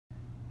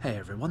Hey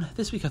everyone,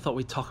 this week I thought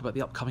we'd talk about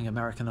the upcoming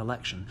American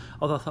election,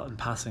 although I thought in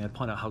passing I'd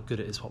point out how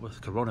good it is, what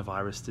with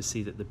coronavirus, to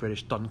see that the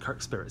British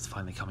Dunkirk spirit is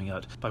finally coming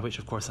out, by which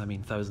of course I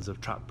mean thousands of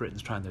trapped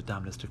Britons trying their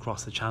damnedest to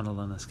cross the Channel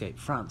and escape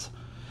France.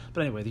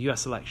 But anyway, the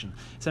US election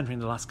is entering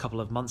the last couple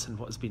of months in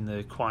what has been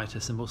the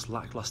quietest and most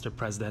lacklustre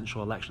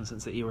presidential election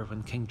since the era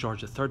when King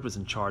George III was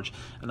in charge,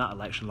 and that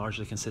election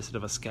largely consisted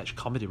of a sketch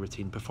comedy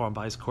routine performed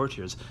by his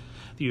courtiers.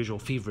 The usual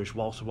feverish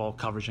wall-to-wall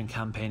coverage and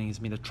campaigning has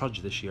been a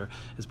trudge this year,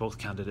 as both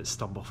candidates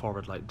stumble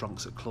forward like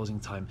drunks at closing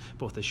time,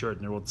 both assured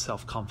in their own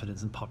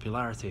self-confidence and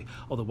popularity,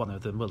 although one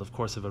of them will of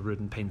course have a rude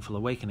and painful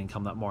awakening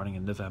come that morning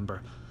in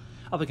November.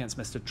 Up against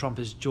Mr. Trump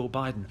is Joe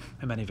Biden,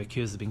 who many have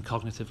accused of being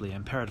cognitively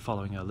impaired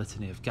following a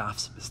litany of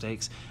gaffes,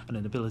 mistakes, and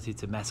an ability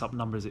to mess up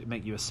numbers that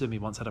make you assume he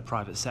once had a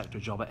private sector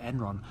job at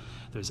Enron.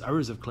 There's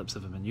hours of clips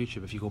of him on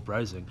YouTube if you go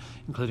browsing,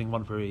 including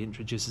one where he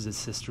introduces his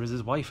sister as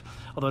his wife,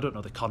 although I don't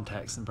know the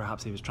context and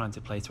perhaps he was trying to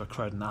play to a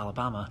crowd in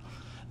Alabama.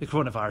 The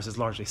coronavirus has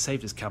largely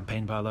saved his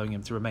campaign by allowing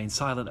him to remain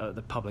silent out of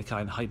the public eye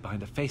and hide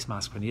behind a face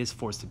mask when he is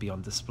forced to be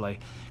on display.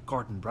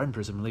 Gordon Brown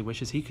presumably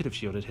wishes he could have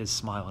shielded his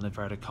smile in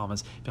inverted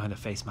commas behind a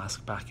face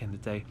mask back in the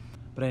day.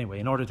 But anyway,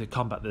 in order to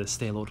combat the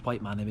stale old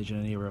white man image in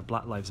an era of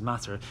Black Lives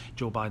Matter,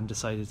 Joe Biden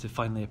decided to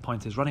finally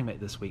appoint his running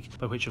mate this week,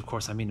 by which of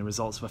course I mean the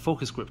results of a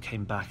focus group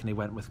came back and he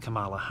went with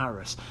Kamala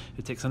Harris,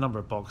 who ticks a number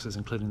of boxes,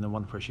 including the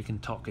one where she can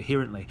talk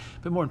coherently,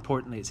 but more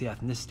importantly it's the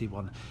ethnicity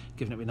one,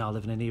 given that we now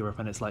live in an era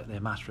when it's likely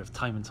a matter of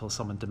time until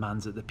someone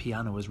demands that the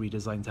piano is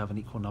redesigned to have an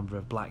equal number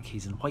of black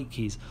keys and white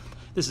keys.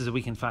 This is a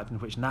week in fact in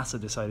which NASA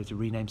decided to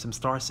rename some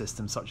star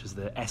systems such as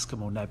the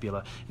Eskimo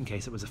Nebula in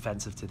case it was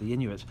offensive to the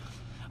Inuit.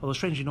 Although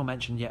strangely no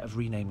mention yet of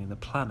renaming the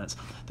planets.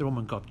 The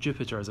Roman god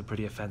Jupiter is a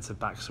pretty offensive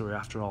backstory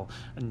after all,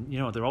 and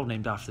they're all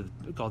named after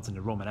the gods in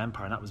the Roman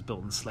Empire, and that was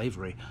built in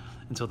slavery,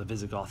 until the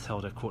Visigoths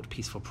held a quote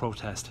peaceful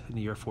protest in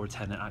the year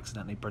 410 and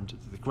accidentally burnt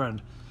it to the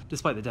ground.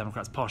 Despite the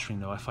Democrats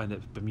posturing though, I find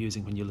it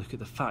bemusing when you look at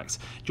the facts.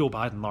 Joe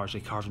Biden largely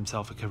carved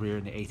himself a career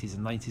in the 80s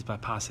and 90s by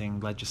passing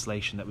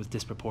legislation that was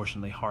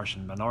disproportionately harsh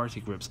on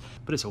minority groups,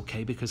 but it's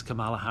okay because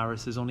Kamala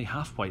Harris is only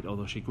half white,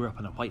 although she grew up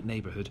in a white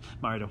neighbourhood,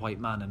 married a white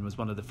man, and was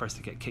one of the first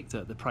to get kicked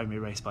out of the primary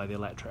race by the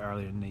electorate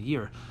earlier in the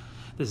year.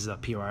 This is a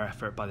PR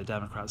effort by the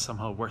Democrats,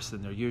 somehow worse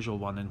than their usual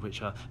one in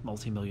which a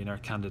multi-millionaire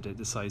candidate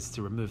decides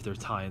to remove their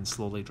tie and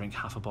slowly drink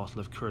half a bottle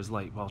of Coors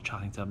Light while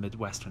chatting to a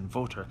Midwestern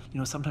voter.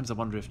 Sometimes I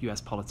wonder if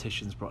US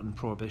politicians brought in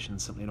prohibition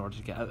simply in order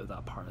to get out of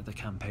that part of the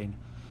campaign.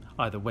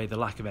 Either way, the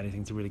lack of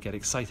anything to really get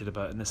excited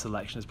about in this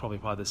election is probably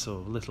why there's so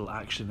little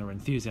action or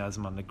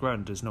enthusiasm on the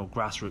ground. There's no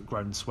grassroots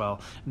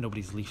groundswell,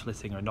 nobody's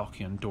leafleting or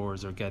knocking on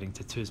doors or getting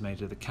tattoos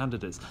made of the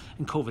candidates,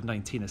 and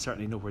COVID-19 is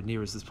certainly nowhere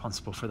near as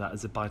responsible for that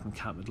as the Biden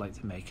camp would like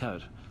to make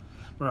out.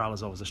 Morale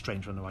is always a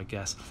strange one though, I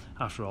guess.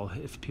 After all,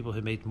 if people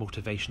who made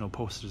motivational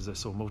posters are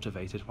so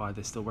motivated, why are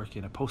they still working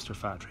in a poster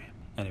factory?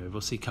 Anyway,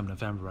 we'll see come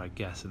November, I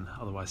guess, and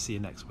otherwise see you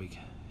next week.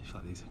 If you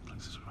like these, click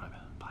subscribe.